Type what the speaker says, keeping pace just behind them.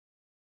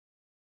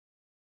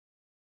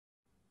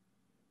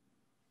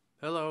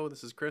Hello,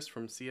 this is Chris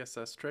from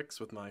CSS Tricks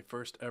with my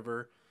first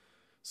ever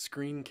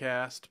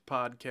screencast,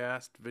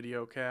 podcast,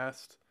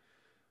 videocast,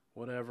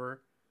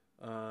 whatever.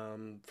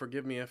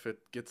 Forgive me if it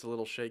gets a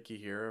little shaky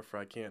here, if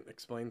I can't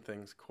explain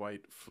things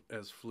quite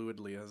as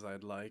fluidly as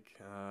I'd like.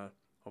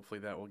 Hopefully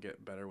that will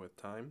get better with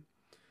time.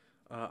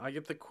 I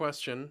get the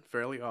question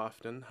fairly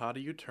often, how do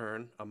you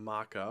turn a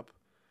mock-up,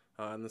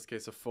 in this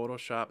case a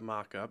Photoshop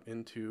mock-up,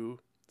 into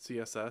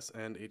CSS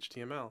and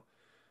HTML?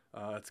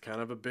 It's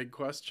kind of a big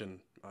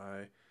question.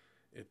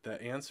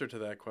 The answer to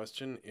that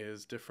question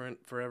is different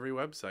for every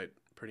website,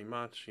 pretty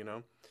much, you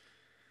know.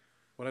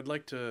 What I'd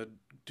like to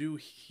do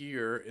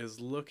here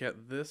is look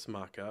at this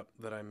mockup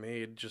that I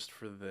made just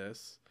for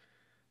this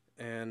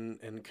and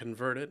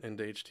convert it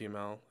into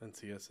HTML and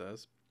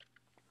CSS.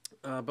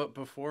 But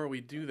before we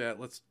do that,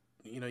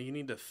 you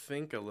need to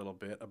think a little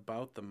bit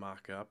about the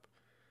mockup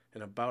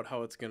and about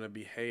how it's going to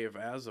behave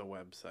as a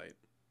website.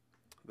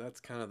 That's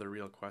kind of the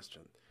real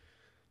question.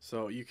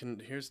 So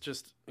here's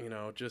just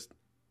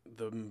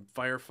the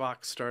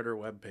Firefox starter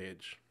web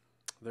page.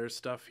 There's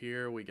stuff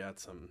here. We got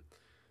some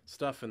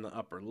stuff in the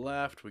upper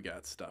left. We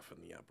got stuff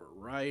in the upper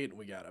right.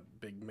 We got a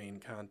big main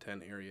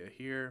content area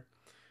here.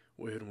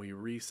 When we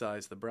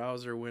resize the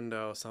browser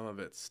window, some of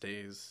it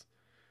stays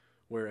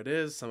where it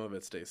is, some of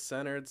it stays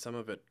centered, some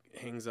of it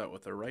hangs out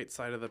with the right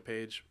side of the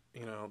page.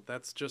 You know,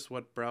 that's just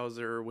what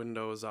browser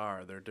windows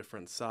are. They're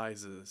different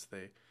sizes.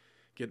 They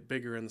get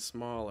bigger and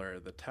smaller.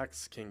 The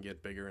text can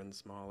get bigger and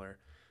smaller.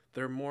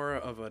 They're more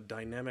of a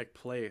dynamic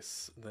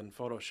place than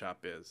Photoshop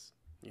is.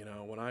 You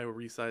know, when I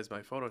resize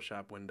my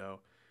Photoshop window,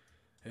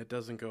 it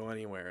doesn't go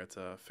anywhere. It's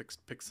a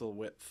fixed pixel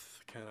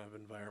width kind of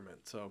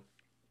environment. So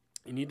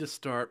you need to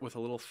start with a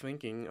little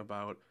thinking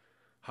about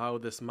how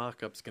this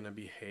mockup's going to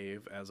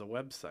behave as a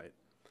website.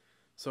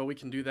 So we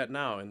can do that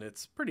now, and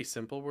it's pretty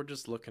simple. We're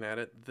just looking at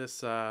it.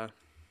 This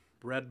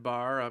red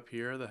bar up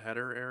here, the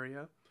header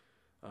area,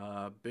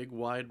 big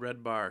wide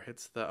red bar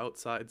hits the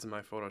outsides of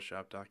my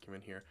Photoshop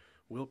document here.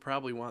 We'll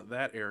probably want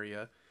that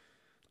area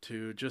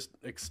to just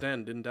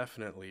extend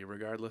indefinitely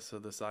regardless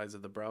of the size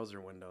of the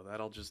browser window.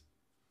 That'll just,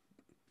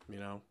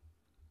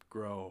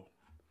 grow.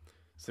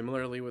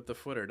 Similarly with the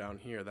footer down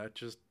here,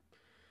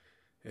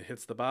 it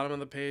hits the bottom of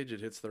the page,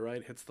 it hits the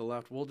right, hits the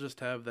left. We'll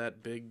just have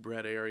that big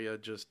red area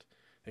just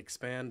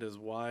expand as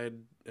wide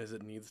as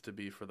it needs to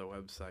be for the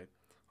website.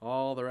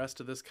 All the rest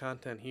of this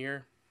content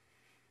here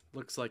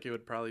looks like it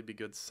would probably be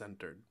good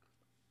centered.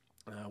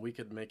 We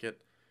could make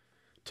it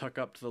tuck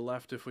up to the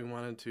left if we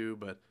wanted to,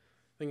 but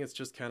I think it's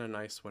just kind of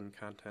nice when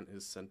content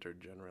is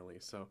centered generally.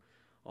 So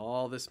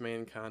all this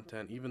main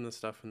content, even the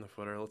stuff in the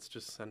footer, let's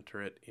just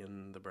center it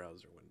in the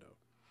browser window.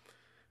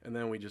 And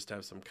then we just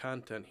have some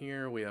content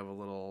here. We have a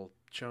little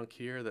chunk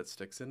here that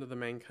sticks into the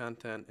main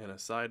content and a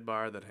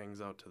sidebar that hangs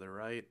out to the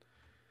right.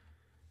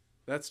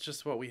 That's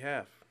just what we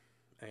have.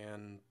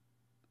 And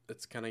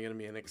it's kind of going to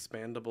be an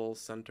expandable,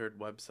 centered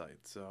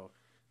website. So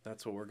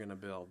that's what we're going to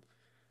build.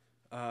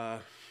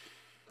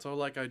 So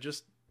like I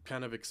just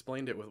kind of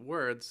explained it with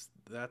words,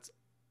 that's,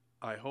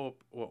 I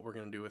hope, what we're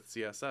going to do with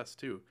CSS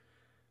too.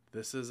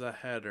 This is a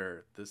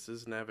header, this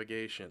is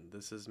navigation,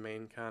 this is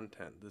main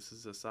content, this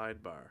is a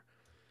sidebar,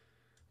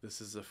 this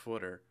is a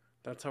footer.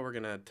 That's how we're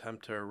going to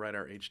attempt to write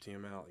our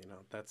HTML,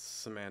 that's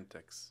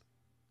semantics.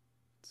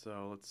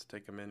 So let's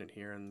take a minute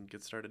here and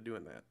get started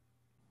doing that.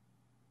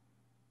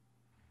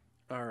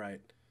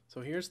 Alright,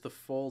 so here's the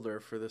folder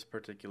for this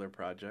particular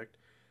project.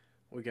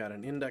 We got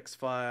an index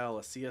file,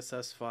 a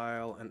CSS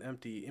file, an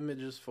empty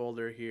images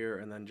folder here,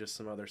 and then just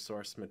some other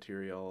source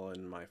material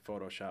and my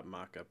Photoshop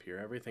mockup here.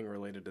 Everything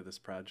related to this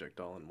project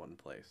all in one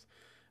place.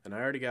 And I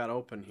already got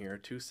open here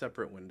two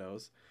separate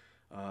windows.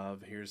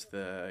 Here's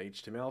the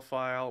HTML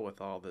file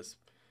with all this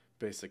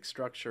basic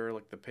structure,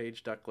 like the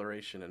page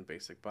declaration and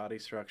basic body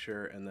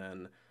structure, and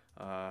then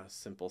a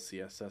simple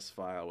CSS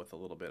file with a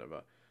little bit of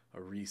a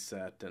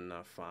reset and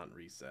a font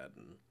reset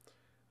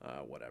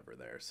and whatever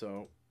there.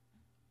 So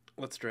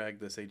let's drag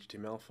this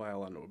HTML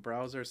file onto a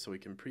browser so we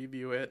can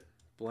preview it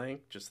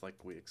blank, just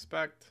like we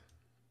expect.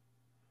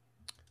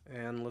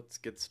 And let's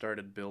get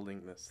started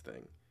building this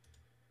thing.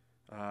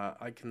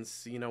 I can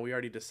see, we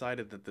already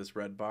decided that this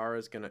red bar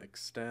is going to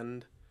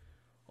extend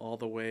all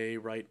the way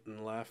right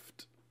and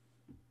left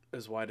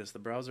as wide as the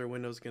browser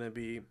window is going to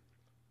be.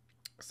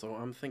 So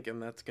I'm thinking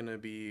that's going to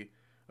be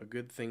a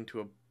good thing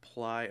to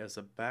apply as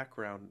a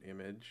background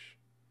image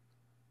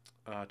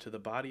to the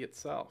body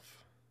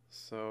itself.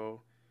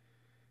 So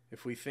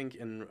if we think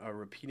in a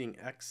repeating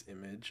X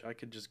image, I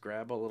could just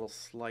grab a little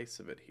slice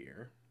of it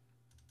here,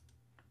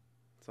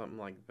 something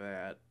like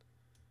that,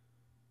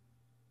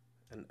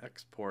 and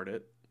export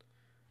it.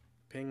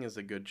 Ping is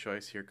a good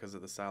choice here because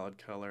of the solid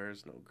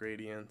colors, no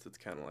gradients. It's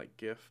kind of like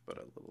GIF, but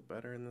a little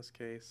better in this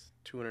case.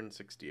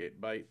 268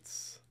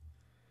 bytes.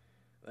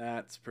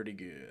 That's pretty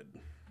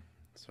good.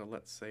 So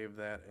let's save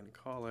that and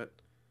call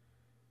it,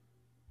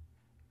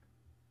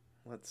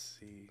 let's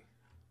see,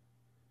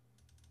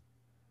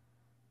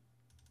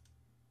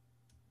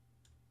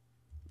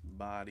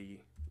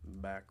 body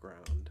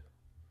background.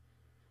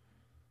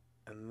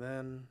 And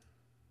then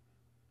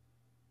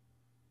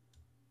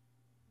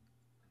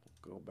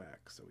go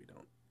back so we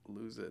don't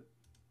lose it.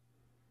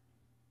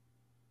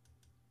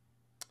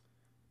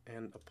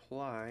 And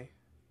apply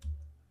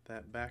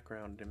that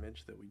background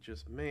image that we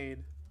just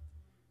made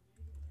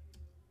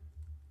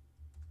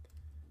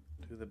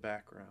to the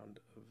background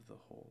of the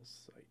whole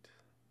site.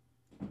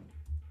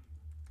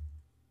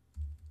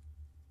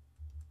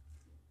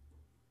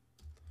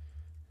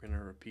 We're going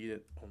to repeat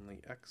it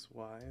only X,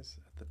 Y's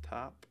at the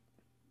top.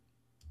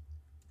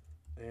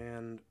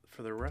 And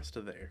for the rest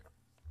of the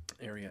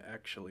area,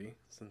 actually,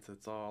 since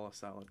it's all a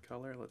solid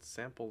color, let's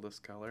sample this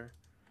color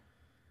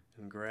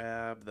and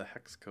grab the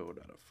hex code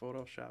out of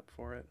Photoshop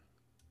for it.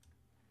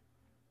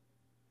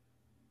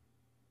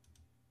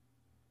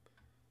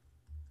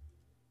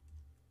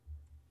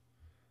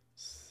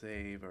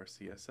 Save our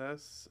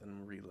CSS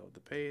and reload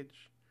the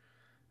page.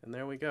 And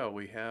there we go.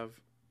 We have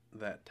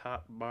that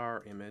top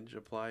bar image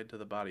applied to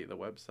the body of the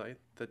website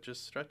that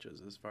just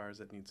stretches as far as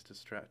it needs to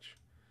stretch.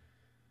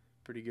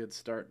 Pretty good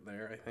start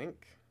there, I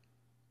think.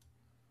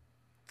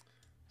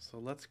 So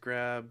let's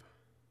grab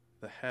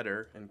the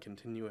header and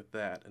continue with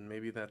that, and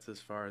maybe that's as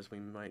far as we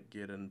might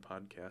get in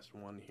podcast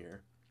 1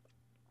 here.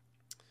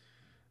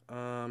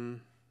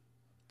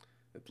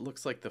 It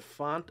looks like the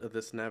font of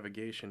this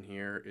navigation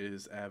here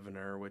is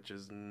Avener, which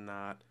is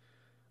not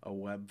a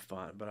web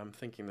font, but I'm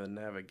thinking the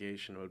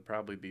navigation would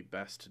probably be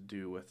best to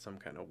do with some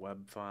kind of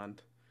web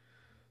font.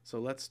 So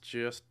let's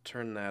just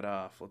turn that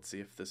off. Let's see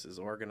if this is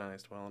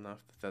organized well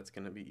enough that that's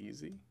going to be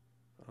easy.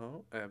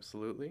 Oh,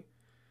 absolutely.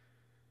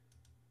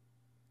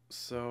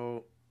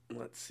 So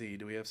let's see,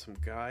 do we have some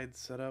guides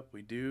set up?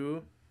 We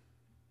do.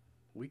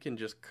 We can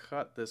just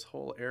cut this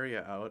whole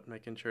area out,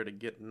 making sure to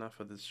get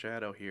enough of this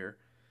shadow here,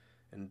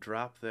 and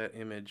drop that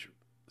image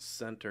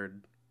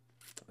centered,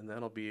 and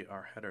that'll be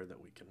our header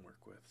that we can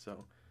work with.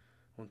 So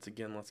once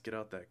again, let's get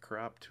out that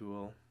crop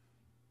tool,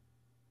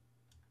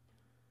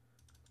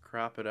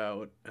 crop it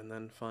out, and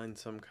then find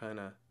some kind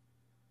of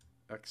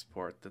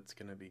export that's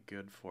going to be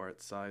good for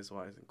it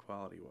size-wise and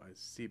quality-wise.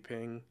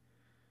 CPing,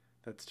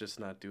 that's just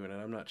not doing it.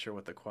 I'm not sure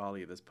what the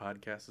quality of this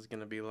podcast is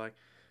going to be like,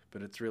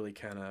 but it's really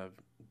kind of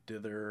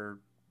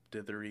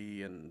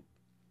dithery, and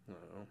I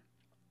don't know.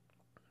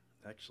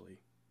 Actually,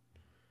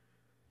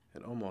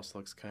 it almost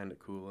looks kind of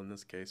cool in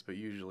this case, but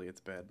usually it's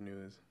bad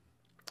news.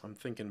 I'm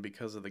thinking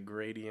because of the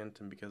gradient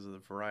and because of the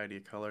variety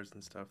of colors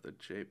and stuff, that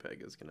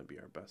JPEG is going to be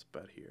our best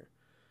bet here.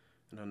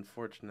 And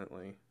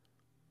unfortunately,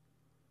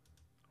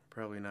 we're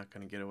probably not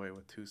going to get away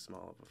with too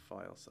small of a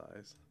file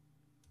size.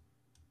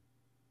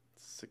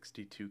 It's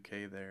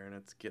 62K there, and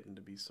it's getting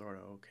to be sort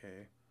of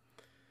okay.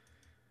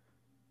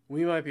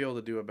 We might be able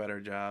to do a better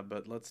job,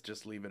 but let's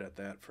just leave it at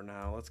that for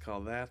now. Let's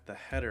call that the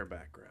header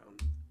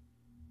background.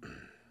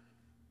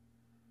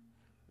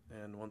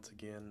 And once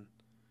again,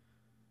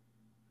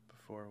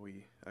 before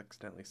we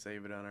accidentally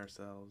save it on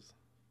ourselves,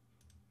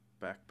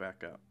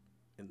 back up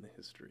in the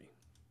history.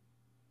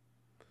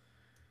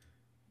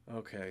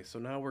 Okay, so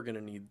now we're going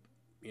to need,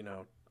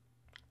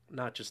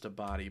 not just a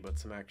body, but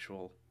some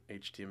actual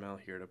HTML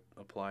here to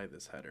apply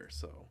this header.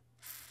 So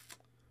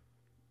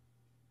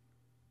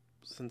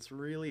since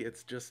really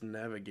it's just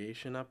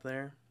navigation up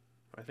there,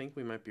 I think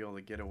we might be able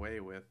to get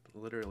away with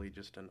literally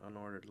just an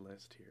unordered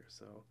list here.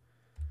 So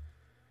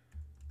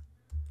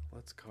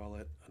let's call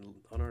it an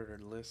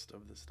unordered list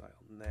of the style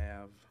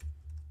nav.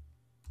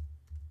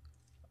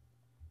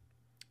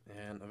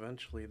 And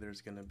eventually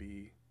there's going to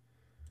be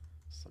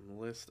some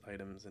list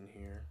items in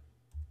here,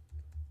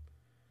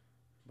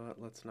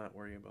 but let's not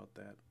worry about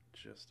that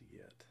just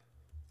yet.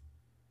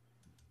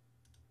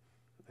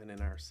 And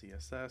in our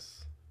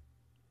CSS,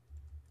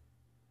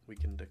 we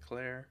can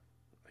declare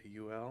a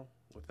UL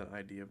with an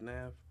ID of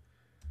nav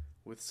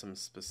with some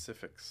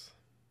specifics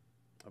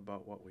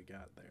about what we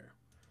got there.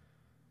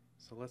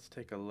 So let's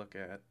take a look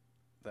at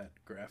that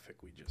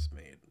graphic we just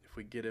made. If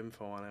we get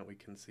info on it, we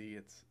can see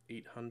it's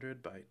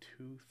 800 by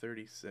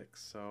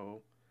 236.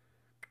 So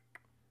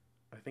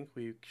I think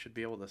we should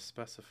be able to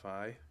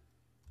specify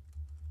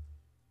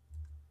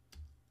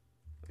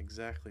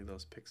exactly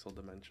those pixel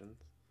dimensions.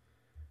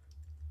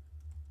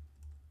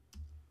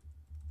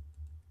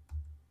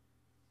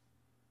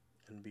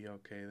 And be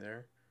okay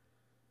there.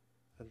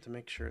 And to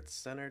make sure it's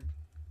centered,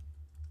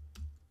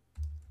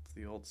 it's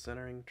the old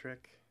centering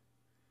trick.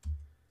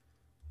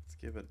 Let's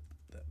give it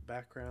that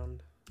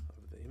background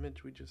of the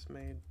image we just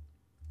made.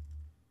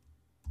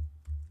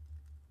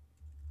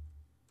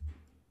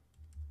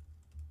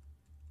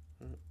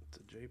 It's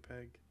a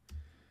JPEG.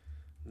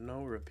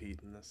 No repeat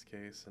in this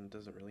case, and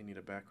doesn't really need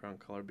a background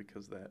color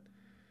because that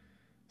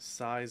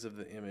size of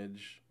the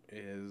image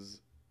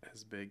is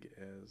as big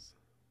as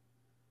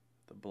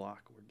the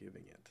block we're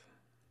giving it.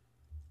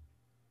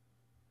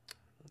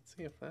 Let's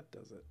see if that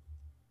does it.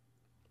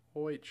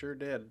 Oh, it sure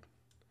did.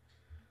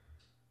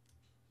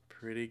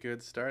 Pretty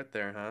good start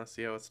there, huh?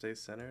 See how it stays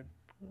centered?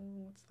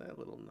 Oh, what's that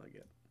little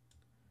nugget?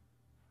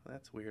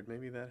 That's weird.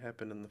 Maybe that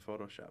happened in the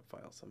Photoshop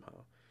file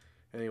somehow.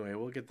 Anyway,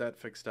 we'll get that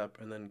fixed up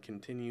and then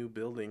continue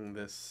building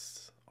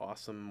this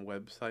awesome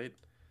website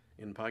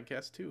in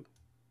podcast 2.